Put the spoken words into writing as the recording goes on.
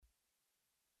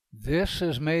This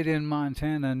is Made in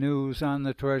Montana News on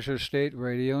the Treasure State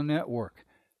Radio Network.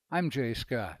 I'm Jay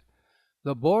Scott.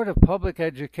 The Board of Public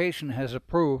Education has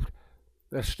approved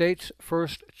the state's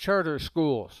first charter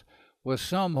schools, with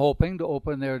some hoping to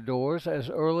open their doors as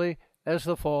early as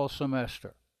the fall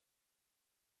semester.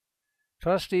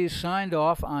 Trustees signed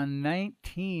off on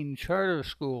 19 charter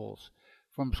schools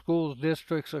from school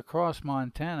districts across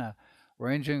Montana,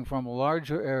 ranging from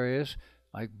larger areas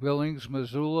like Billings,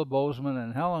 Missoula, Bozeman,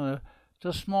 and Helena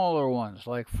to smaller ones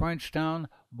like Frenchtown,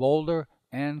 Boulder,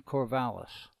 and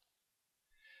Corvallis.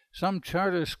 Some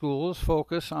charter schools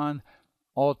focus on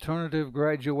alternative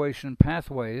graduation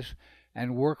pathways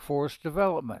and workforce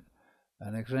development.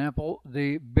 An example,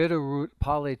 the Bitterroot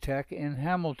Polytech in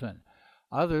Hamilton.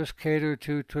 Others cater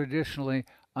to traditionally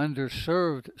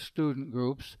underserved student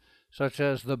groups, such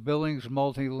as the Billings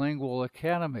Multilingual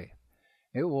Academy.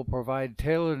 It will provide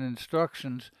tailored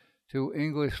instructions to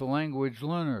English language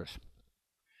learners.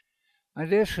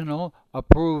 Additional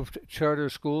approved charter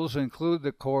schools include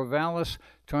the Corvallis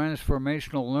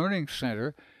Transformational Learning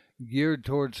Center, geared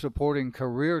towards supporting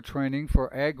career training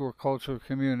for agriculture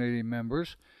community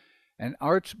members, an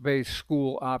arts-based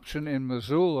school option in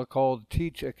Missoula called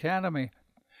Teach Academy,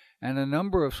 and a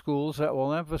number of schools that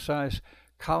will emphasize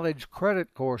college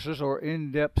credit courses or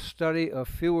in-depth study of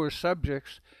fewer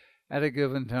subjects at a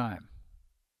given time.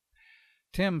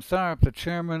 Tim Tharp, the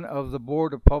chairman of the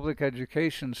Board of Public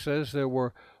Education, says there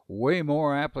were way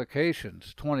more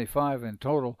applications, 25 in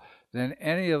total, than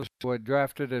any of us who had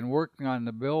drafted and worked on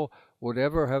the bill would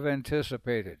ever have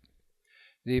anticipated.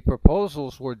 The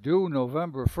proposals were due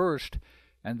November 1st,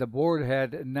 and the board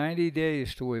had 90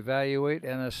 days to evaluate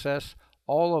and assess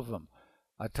all of them,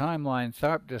 a timeline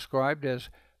Tharp described as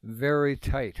very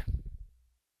tight.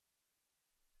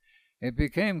 It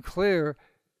became clear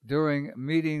during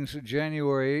meetings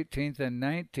January 18th and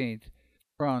 19th,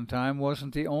 turnaround time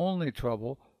wasn't the only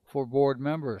trouble for board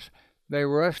members. They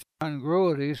rushed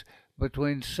congruities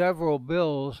between several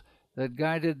bills that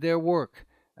guided their work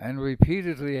and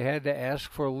repeatedly had to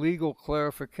ask for legal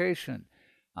clarification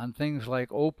on things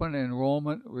like open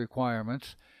enrollment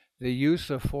requirements, the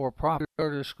use of for-profit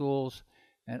charter schools,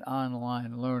 and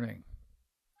online learning.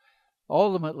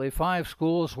 Ultimately, 5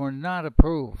 schools were not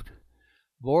approved.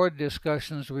 Board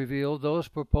discussions revealed those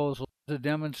proposals to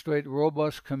demonstrate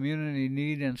robust community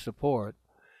need and support,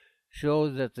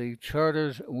 showed that the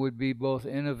charters would be both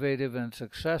innovative and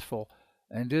successful,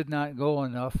 and did not go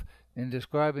enough in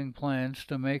describing plans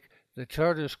to make the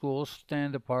charter schools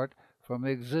stand apart from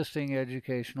existing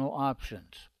educational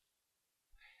options.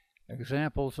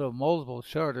 Examples of multiple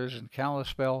charters in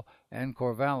Kalispell and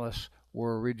Corvallis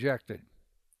were rejected.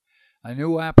 A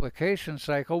new application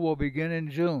cycle will begin in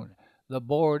June. The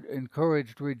board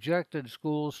encouraged rejected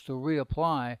schools to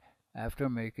reapply after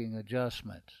making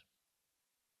adjustments.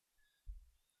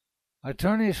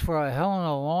 Attorneys for a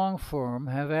Helena Long firm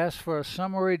have asked for a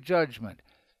summary judgment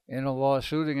in a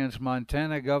lawsuit against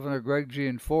Montana Governor Greg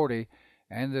Gianforte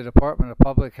and the Department of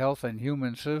Public Health and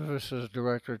Human Services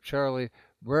Director Charlie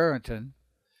Brereton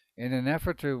in an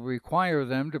effort to require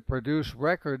them to produce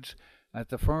records that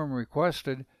the firm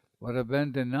requested but have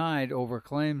been denied over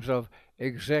claims of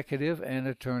executive and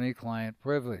attorney-client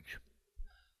privilege.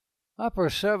 Upper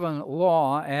 7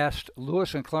 Law asked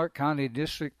Lewis and Clark County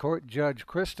District Court Judge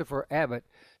Christopher Abbott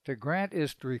to grant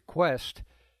its request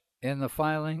in the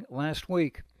filing last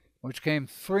week, which came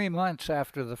 3 months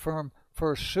after the firm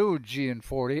first sued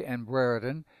Gianforte and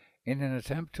Brereton in an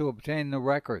attempt to obtain the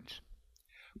records.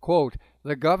 Quote,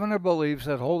 "The governor believes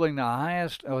that holding the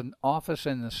highest office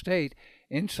in the state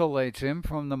insulates him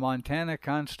from the Montana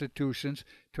Constitution's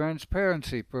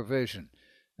transparency provision."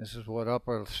 This is what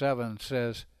Upper 7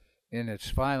 says in its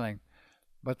filing.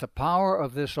 But the power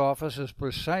of this office is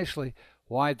precisely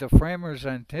why the framers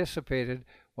anticipated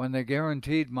when they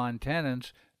guaranteed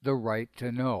Montanans the right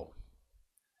to know.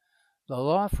 The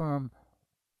law firm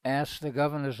asked the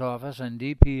governor's office and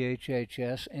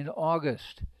DPHHS in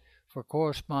August for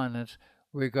correspondence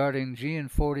regarding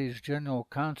Gianforte's general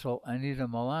counsel, Anita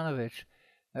Milanovich,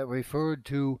 that referred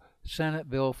to Senate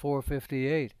Bill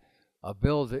 458, a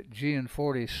bill that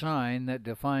Gianforte signed that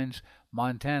defines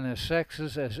Montana's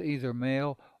sexes as either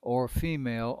male or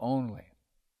female only.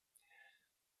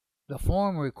 The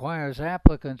form requires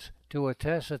applicants to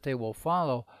attest that they will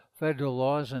follow federal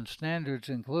laws and standards,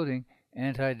 including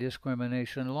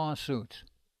anti-discrimination lawsuits.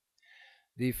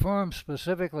 The firm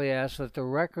specifically asked that the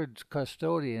records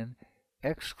custodian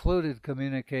excluded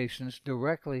communications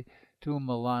directly to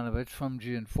Milanovich from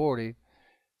Gianforte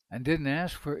and didn't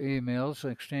ask for emails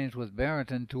exchanged with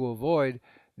Barrington to avoid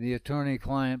the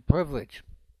attorney-client privilege.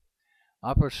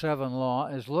 Upper 7 Law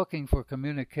is looking for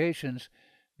communications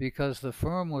because the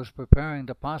firm was preparing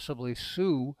to possibly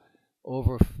sue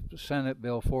over Senate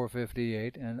Bill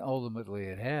 458, and ultimately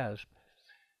it has,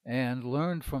 and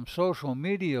learned from social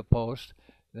media posts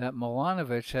that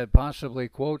Milanovic had possibly,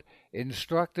 quote,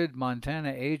 instructed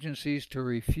Montana agencies to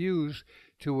refuse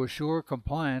to assure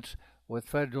compliance with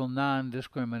federal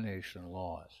non-discrimination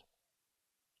laws.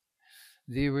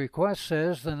 The request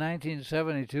says the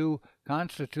 1972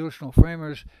 constitutional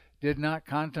framers did not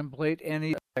contemplate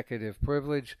any executive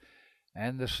privilege,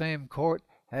 and the same court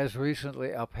has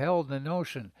recently upheld the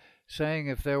notion, saying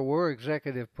if there were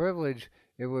executive privilege,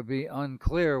 it would be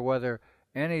unclear whether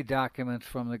any documents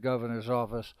from the governor's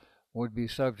office would be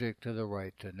subject to the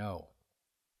right to know.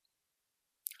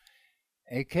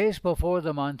 A case before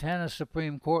the Montana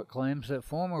Supreme Court claims that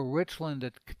former Richland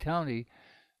County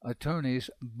attorneys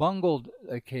bungled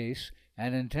a case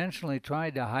and intentionally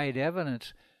tried to hide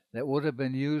evidence that would have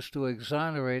been used to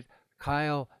exonerate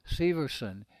Kyle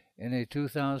Severson in a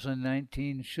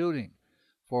 2019 shooting,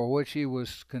 for which he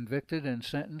was convicted and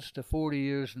sentenced to 40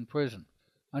 years in prison.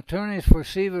 Attorneys for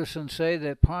Severson say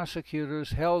that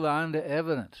prosecutors held on to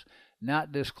evidence,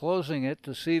 not disclosing it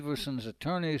to Severson's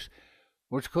attorneys,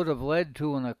 which could have led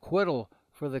to an acquittal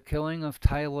for the killing of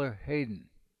Tyler Hayden.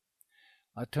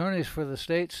 Attorneys for the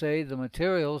state say the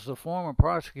materials the former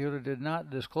prosecutor did not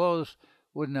disclose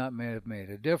would not have made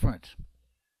a difference.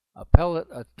 Appellate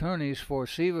attorneys for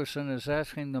Severson is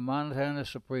asking the Montana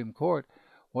Supreme Court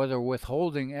whether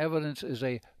withholding evidence is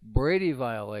a Brady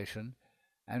violation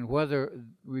and whether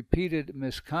repeated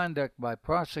misconduct by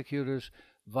prosecutors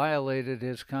violated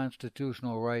his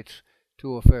constitutional rights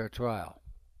to a fair trial.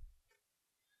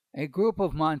 A group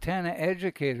of Montana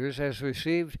educators has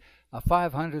received a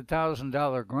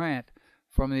 $500,000 grant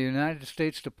from the United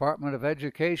States Department of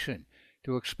Education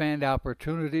to expand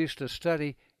opportunities to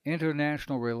study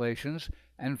international relations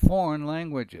and foreign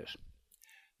languages.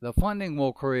 The funding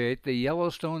will create the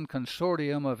Yellowstone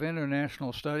Consortium of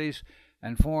International Studies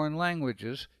and Foreign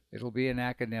Languages. It'll be an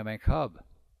academic hub.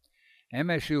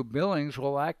 MSU Billings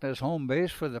will act as home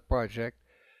base for the project.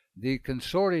 The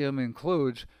consortium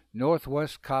includes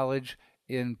Northwest College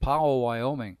in Powell,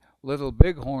 Wyoming, Little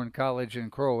Bighorn College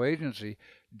in Crow Agency,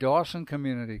 Dawson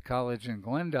Community College in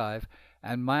Glendive,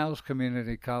 and Miles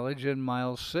Community College in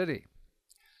Miles City.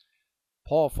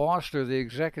 Paul Foster, the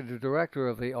executive director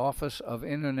of the Office of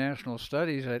International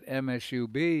Studies at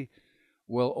MSUB,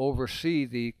 will oversee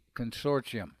the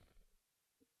consortium.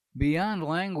 Beyond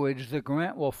language, the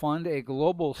grant will fund a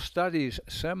global studies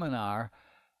seminar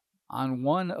on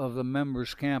one of the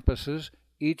members' campuses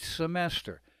each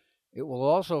semester. It will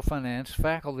also finance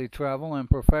faculty travel and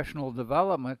professional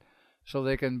development so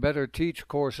they can better teach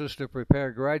courses to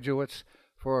prepare graduates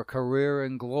for a career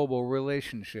in global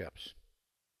relationships.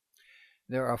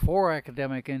 There are 4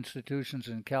 academic institutions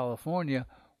in California,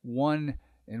 1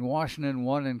 in Washington,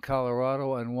 1 in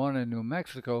Colorado, and 1 in New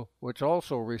Mexico, which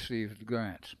also received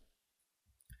grants.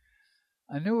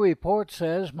 A new report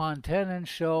says Montanans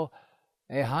show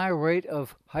a high rate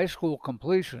of high school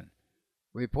completion,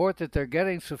 report that they're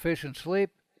getting sufficient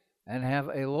sleep, and have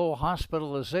a low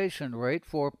hospitalization rate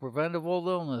for preventable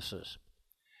illnesses.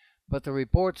 But the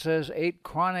report says 8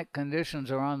 chronic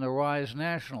conditions are on the rise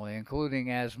nationally, including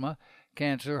asthma,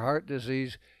 cancer, heart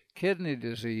disease, kidney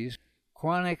disease,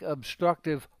 chronic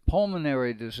obstructive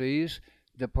pulmonary disease,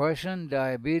 depression,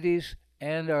 diabetes,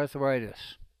 and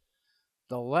arthritis.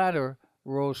 The latter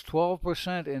rose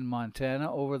 12% in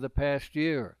Montana over the past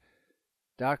year.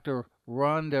 Dr.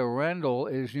 Rhonda Randall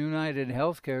is United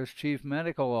Healthcare's chief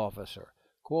medical officer.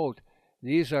 Quote,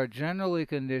 "These are generally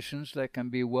conditions that can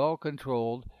be well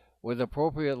controlled with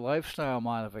appropriate lifestyle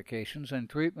modifications and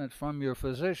treatment from your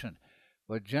physician,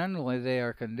 but generally they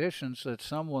are conditions that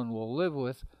someone will live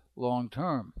with long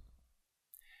term."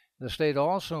 The state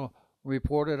also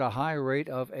reported a high rate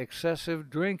of excessive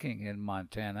drinking in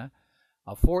Montana,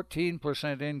 a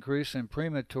 14% increase in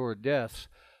premature deaths,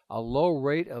 a low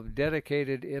rate of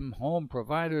dedicated in-home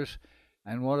providers,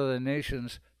 and one of the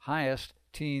nation's highest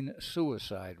teen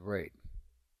suicide rate.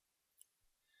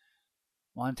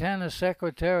 Montana's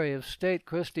Secretary of State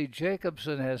Christy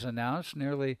Jacobson has announced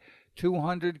nearly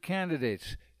 200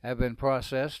 candidates have been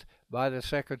processed by the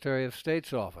Secretary of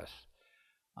State's office.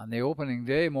 On the opening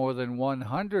day, more than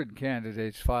 100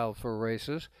 candidates filed for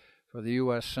races for the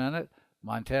U.S. Senate,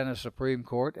 Montana Supreme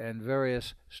Court, and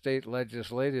various state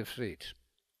legislative seats.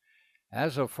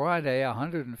 As of Friday,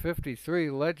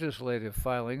 153 legislative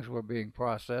filings were being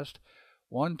processed,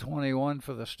 121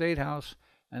 for the State House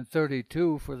and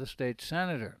 32 for the state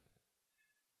senator.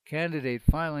 Candidate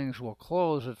filings will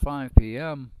close at 5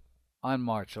 p.m. on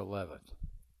March 11th.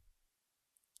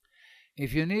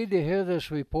 If you need to hear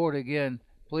this report again,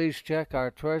 please check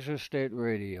our Treasure State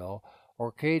Radio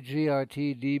or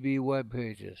KGRT-DB web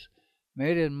pages.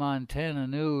 Made in Montana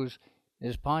News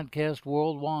is podcast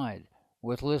worldwide,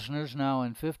 with listeners now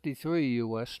in 53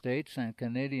 U.S. states and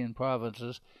Canadian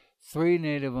provinces, 3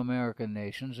 Native American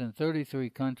nations, and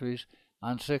 33 countries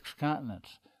on 6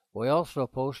 continents. We also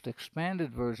post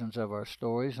expanded versions of our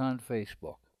stories on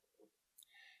Facebook.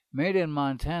 Made in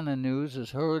Montana News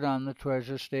is heard on the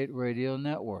Treasure State Radio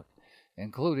Network,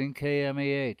 including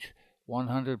KMEH,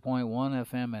 100.1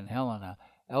 FM in Helena,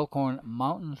 Elkhorn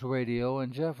Mountains Radio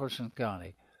in Jefferson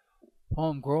County,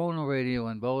 Homegrown Radio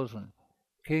in Bozeman,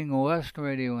 King West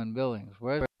Radio in Billings,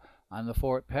 on the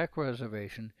Fort Peck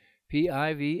Reservation,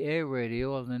 PIVA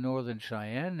Radio of the Northern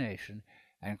Cheyenne Nation,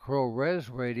 and Crow Res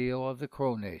Radio of the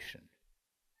Crow Nation.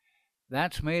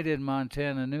 That's Made in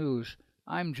Montana News.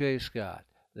 I'm Jay Scott.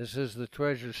 This is the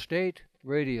Treasure State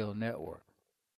Radio Network.